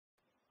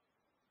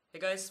Hey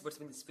guys, what's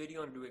up in this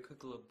video? I'm going to do a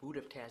quick little boot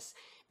up test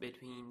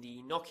between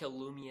the Nokia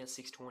Lumia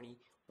 620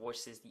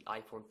 versus the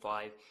iPhone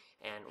 5.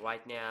 And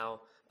right now,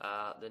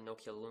 the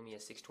Nokia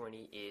Lumia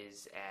 620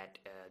 is at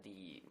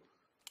the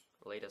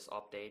latest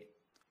update.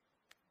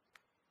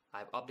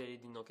 I've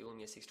updated the Nokia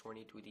Lumia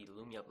 620 to the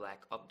Lumia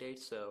Black update.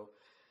 So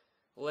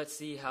let's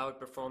see how it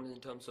performs in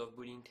terms of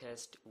booting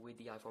test with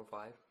the iPhone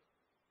 5.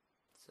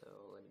 So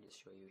let me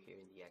just show you here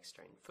in the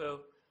extra info.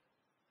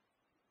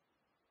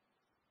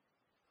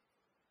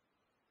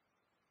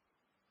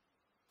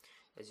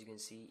 As you can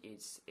see,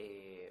 it's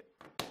a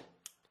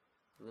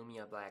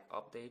Lumia Black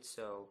update.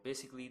 So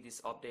basically this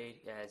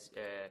update has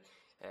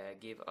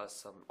give us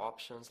some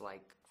options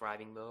like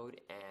driving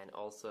mode and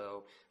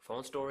also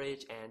phone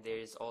storage, and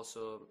there's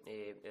also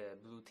a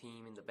blue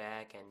theme in the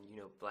back and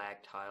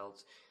black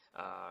tiles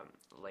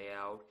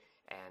layout.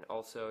 And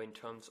also in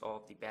terms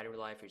of the battery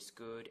life, it's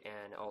good,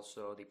 and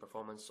also the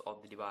performance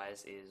of the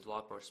device is a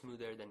lot more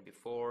smoother than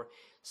before.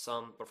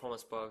 Some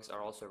performance bugs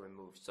are also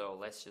removed, so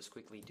let's just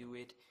quickly do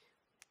it.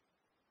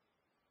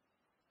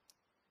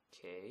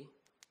 Okay,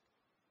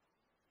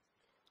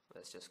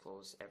 let's just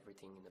close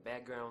everything in the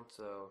background.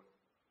 So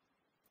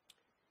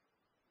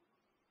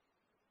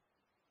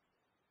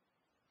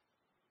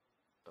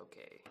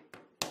okay,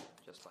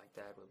 just like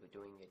that, we'll be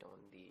doing it on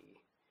the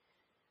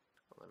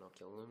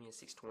Nokia Lumia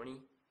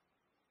 620.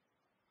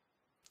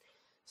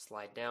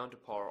 Slide down to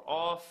power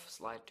off,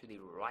 slide to the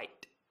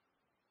right.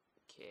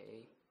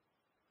 Okay,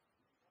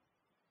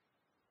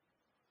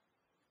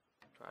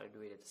 try to do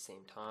it at the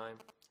same time.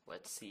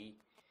 Let's see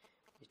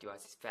which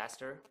device is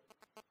faster.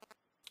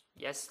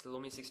 Yes, the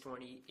Lumia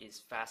 620 is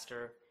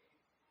faster,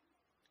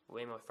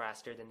 way more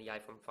faster than the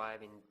iPhone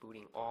 5 in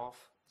booting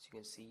off. As you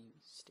can see, we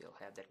still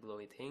have that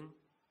glowy thing.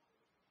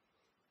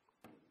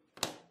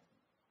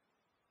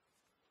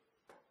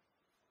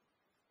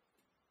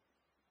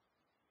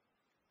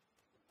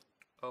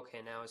 Okay,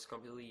 now it's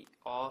completely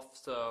off.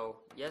 So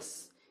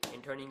yes,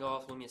 in turning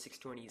off, Lumia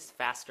 620 is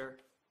faster.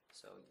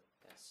 So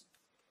that's,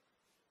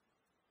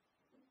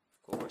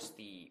 of course,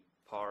 the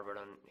power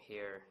button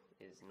here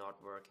is not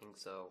working,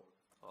 so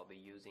I'll be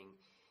using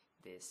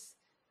this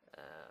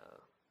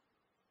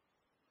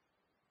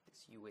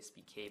this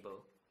USB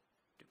cable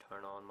to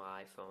turn on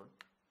my iPhone.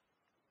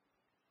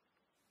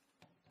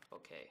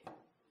 Okay,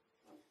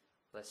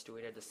 let's do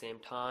it at the same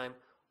time.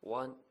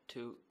 1,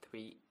 2,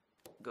 3,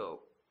 go.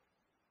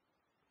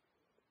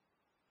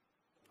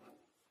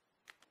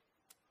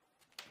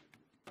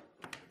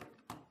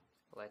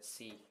 Let's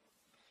see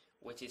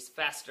which is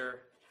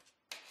faster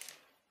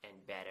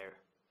and better.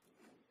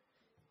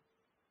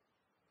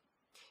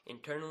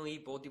 Internally,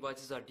 both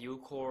devices are dual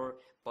core,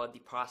 but the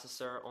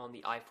processor on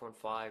the iPhone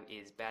 5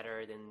 is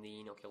better than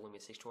the Nokia Lumia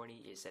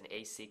 620. It's an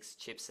A6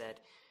 chipset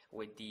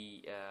with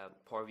the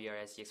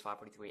PowerVR SGX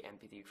 543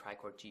 MP3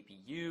 tri-core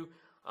GPU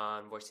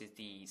versus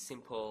the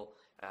simple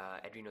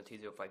Adreno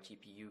 305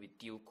 GPU with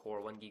dual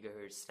core 1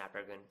 GHz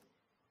Snapdragon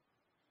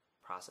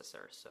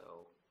processor. So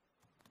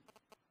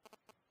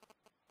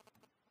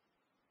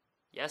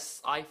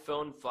yes,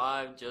 iPhone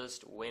 5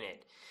 just win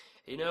it.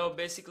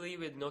 Basically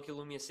with Nokia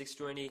Lumia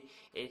 620,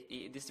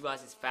 this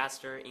device is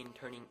faster in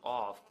turning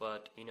off,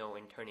 but in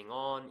turning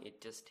on, it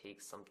just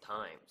takes some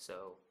time.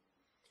 So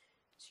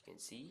as you can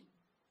see.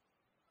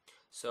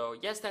 So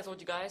yes, that's all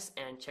you guys,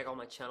 and check out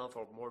my channel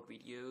for more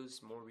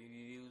videos, more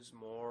reviews,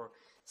 more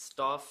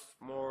stuff,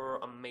 more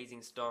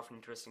amazing stuff,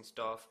 interesting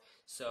stuff.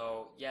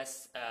 So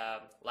yes,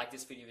 like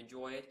this video,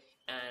 enjoy it,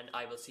 and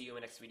I will see you in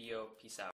the next video. Peace out.